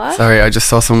 What? Sorry, I just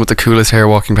saw someone with the coolest hair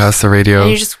walking past the radio. And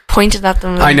you just pointed at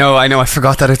them. I know. I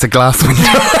forgot that it's a glass window.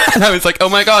 And I was like, oh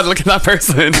my god, look at that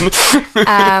person.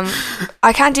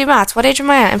 I can't do maths. What age am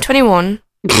I at? I'm 21.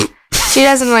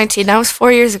 2019. That was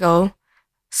 4 years ago.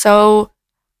 So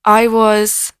I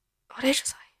was... What age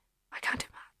was I? I can't do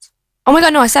maths. Oh my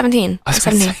god, no, I was 17. I was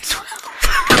 17.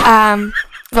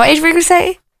 What age were you going to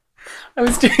say? I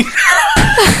was doing...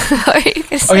 What were you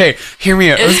gonna say? Okay, hear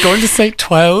me out. I was going to say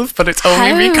 12, but it's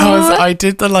only because I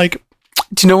did the like...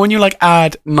 Do you know when you like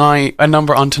add a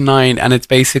number onto 9 and it's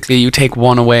basically you take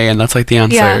 1 away and that's like the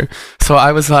answer? Yeah. So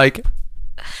I was like,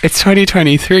 it's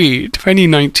 2023,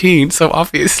 2019, so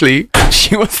obviously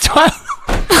she was 12.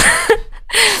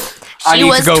 I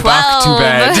need to go 12. back to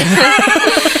bed.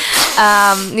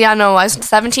 Yeah, no, I was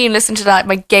 17, listened to that,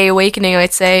 my gay awakening,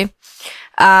 I'd say.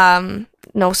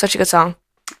 No, such a good song.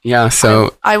 Yeah,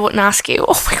 so... I Wouldn't Ask You.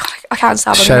 Oh my god, I can't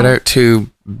stop it. Shout out to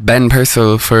Ben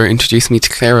Purcell for introducing me to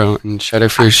Clairo, and shout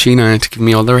out for Sheena to give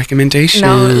me all the recommendations.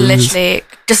 No, literally.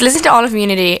 Just listen to all of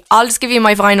Immunity. I'll just give you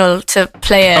my vinyl to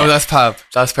play it. Oh, that's fab.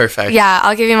 That's perfect. Yeah,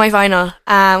 I'll give you my vinyl.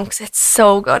 Because it's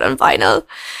so good on vinyl.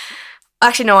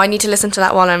 Actually, no, I need to listen to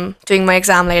that while I'm doing my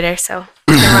exam later, so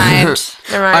never mind.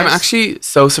 I'm actually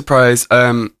so surprised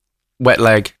Wet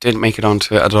Leg didn't make it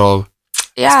onto it at all.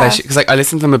 Yeah. Especially because like I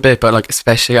listened to them a bit, but like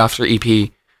especially after EP,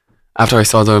 after I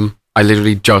saw them, I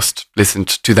literally just listened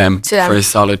to them for a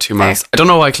solid 2 months. I don't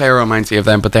know why Clairo reminds me of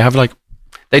them, but they have like,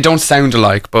 they don't sound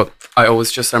alike, but I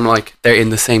always just, I'm like, they're in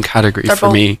the same category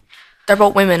for me. They're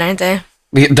both women, aren't they?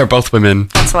 They're both women.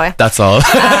 That's why. That's all.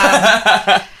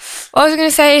 What was I going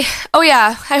to say? Oh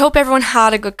yeah, I hope everyone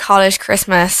had a good college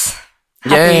Christmas.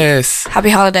 Happy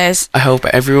holidays. I hope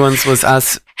everyone's was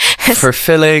as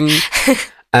fulfilling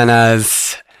and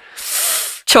as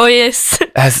joyous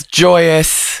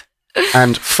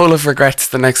and full of regrets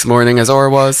the next morning as Aura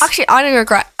was. Actually, I didn't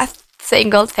regret a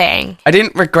single thing. I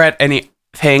didn't regret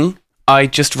anything. I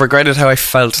just regretted how I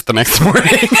felt the next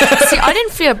morning. See, I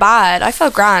didn't feel bad. I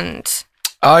felt grand.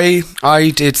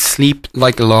 I did sleep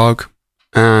like a log,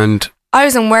 and I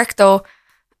was in work though.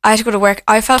 I had to go to work.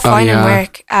 I felt fine in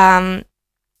work.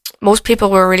 Most people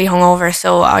were really hungover,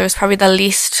 so I was probably the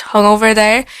least hungover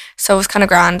there. So it was kind of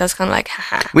grand. I was kind of like,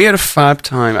 haha. We had a fab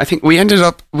time. I think we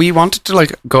wanted to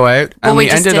like go out, and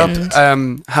we ended up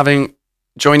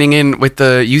joining in with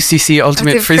the UCC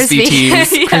Ultimate Frisbee Team's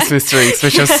Christmas drinks,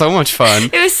 which was so much fun.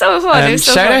 It was so fun.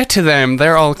 Shout out to them.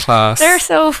 They're all class. They're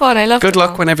so fun. I love them. Good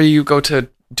luck whenever you go to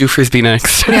do Frisbee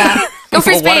next. Yeah. Go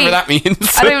Frisbee. Whatever that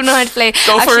means. I don't even know how to play.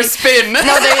 Go for a spin. No,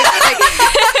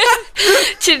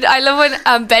 I love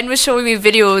when Ben was showing me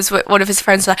videos with one of his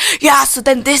friends. Like, yeah, so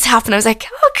then this happened. I was like,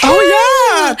 okay. Oh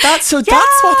yeah, that's what.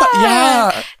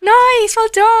 Yeah, Nice, well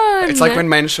done. It's like when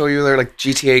men show you their like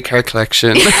GTA car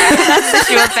collection. That's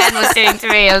literally what Ben was doing to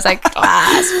me. I was like,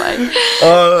 class, fine.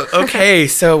 Okay,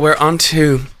 so we're on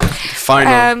to the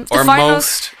final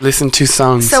most listened to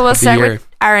songs So we'll of the start year. with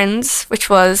Aaron's, which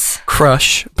was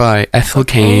Crush by Ethel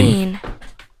Cain.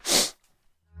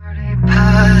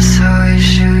 Pass, so he's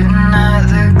shooting at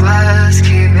the glass,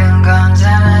 keeping guns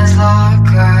in his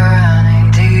locker,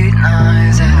 and he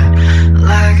denies it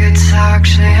like it's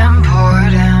actually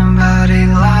important. But he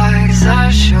likes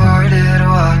that shorted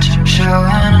watch him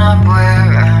showing up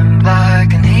wearing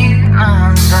black, and he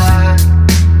knows that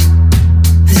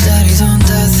his daddy's on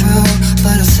death row,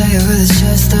 but he'll say it with his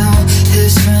chest out.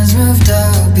 His friends moved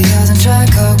out, he hasn't tried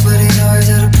coke, but he's always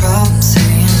had a problem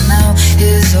saying now.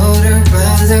 His older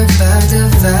brother backed a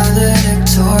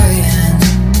valedictorian.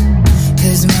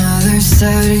 His mother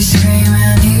said he's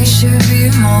screaming he should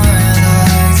be more like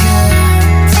her.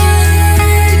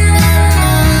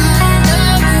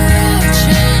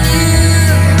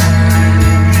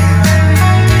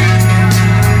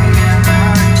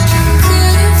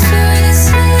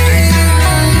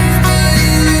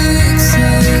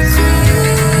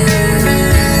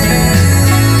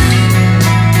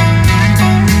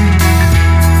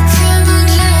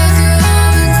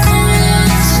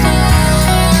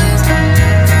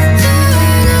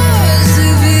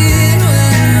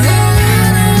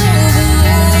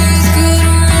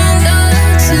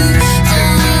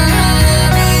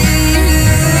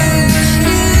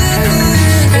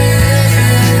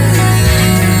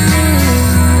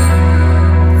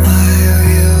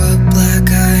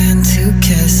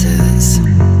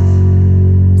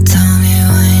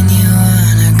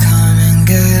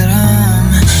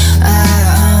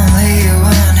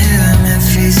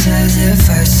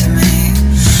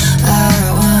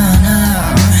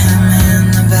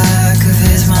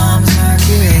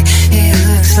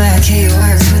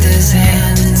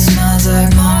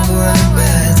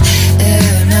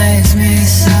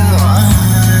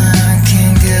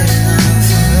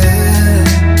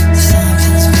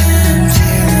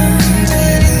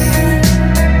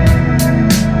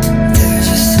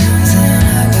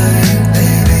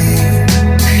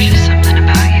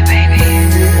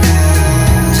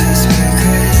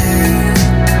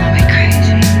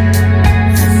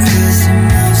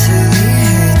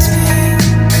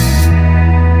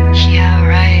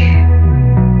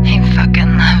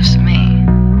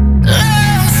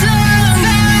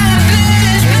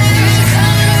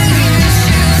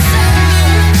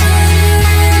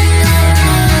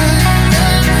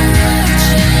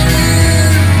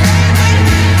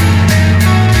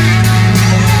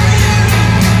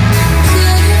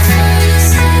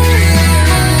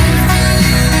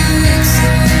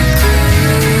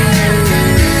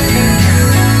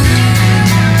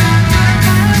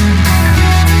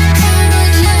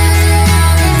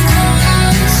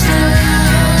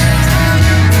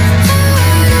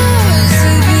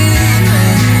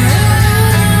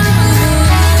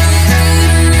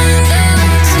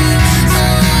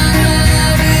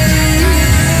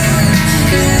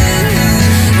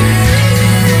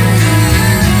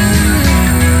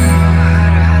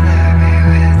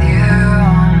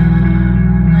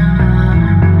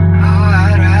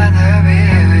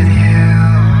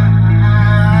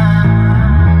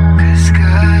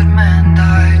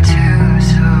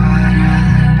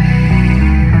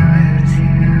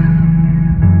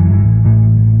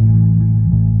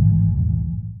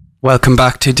 Welcome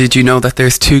back to Did You Know That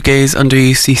There's Two Gays Under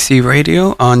UCC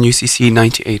Radio on UCC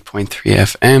 98.3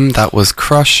 FM. That was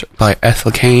Crush by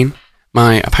Ethel Cain,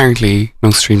 my apparently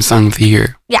most streamed song of the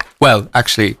year. Yeah. Well,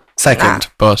 actually, second,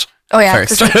 but oh yeah,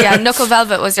 first. yeah, Knuckle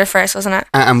Velvet was your first, wasn't it?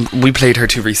 And we played her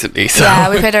too recently. So. Yeah,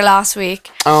 we played her last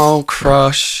week. Oh,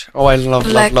 Crush. Oh, I love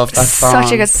that song.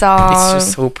 Such a good song. It's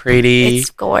just so pretty. It's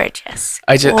gorgeous.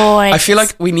 I feel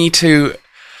like we need to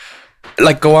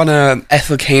go on a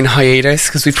Ethel Cain hiatus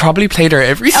because we probably played her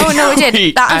every single week. Oh no, we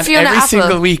did. That and Fiona every Apple.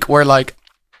 Single week we're like,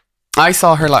 I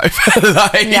saw her live.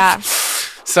 Yeah.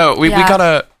 So we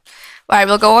gotta. Alright,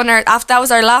 we'll go on her. After that was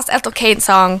our last Ethel Cain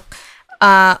song.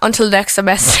 Until next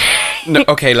semester. No,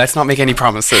 okay, let's not make any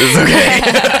promises.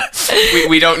 Okay,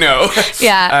 we don't know.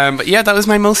 Yeah. But yeah, that was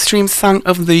my most streamed song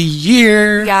of the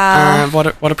year. Yeah. What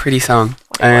a pretty song.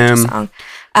 What a gorgeous song.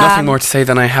 Nothing more to say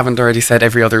than I haven't already said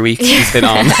every other week she's been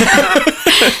on.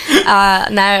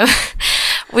 Now,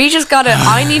 we just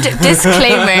I need a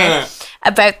disclaimer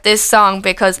about this song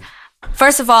because,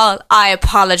 first of all, I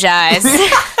apologise.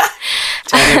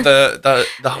 To any of the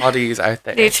hotties out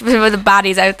there. The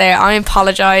baddies out there, I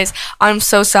apologise. I'm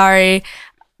so sorry.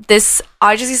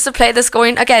 I just used to play this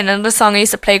another song I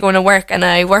used to play going to work, and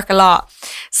I work a lot.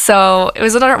 So it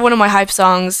was another one of my hype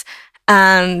songs.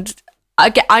 and I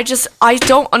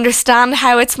don't understand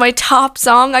how it's my top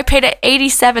song. I played it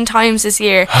 87 times this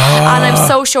year, and I'm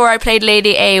so sure I played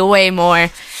Lady A way more.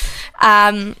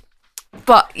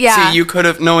 But yeah. See, you could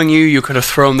have, knowing you could have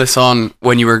thrown this on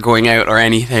when you were going out or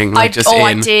anything. Like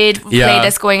I did play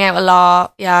this going out a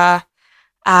lot. Yeah.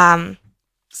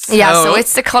 So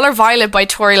it's The Colour Violet by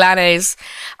Tory Lanez,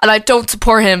 and I don't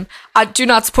support him. I do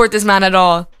not support this man at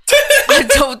all. I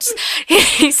don't.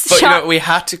 But we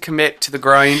had to commit to the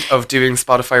grind of doing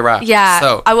Spotify rap. Yeah.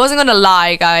 So I wasn't gonna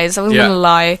lie, guys. I wasn't gonna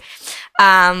lie.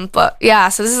 But yeah.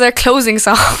 So this is our closing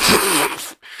song.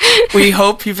 We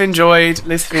hope you've enjoyed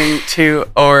listening to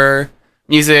our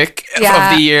music of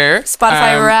the year.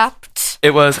 Spotify Wrapped.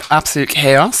 It was absolute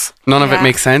chaos. None of it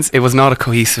makes sense. It was not a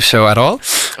cohesive show at all,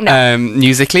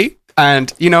 musically.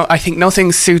 And, I think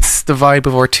nothing suits the vibe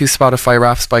of our 2 Spotify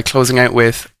Wraps by closing out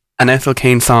with an Ethel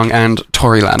Cain song and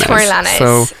Tory Lanez.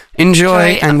 So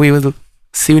enjoy, and we will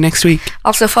see you next week.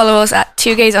 Also follow us at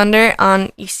 2GaysUnder on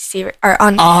UCC or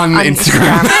on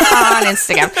Instagram. On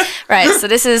Instagram. Right, so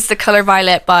this is The Colour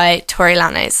Violet by Tory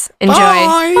Lanez. Enjoy.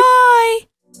 Bye. Bye.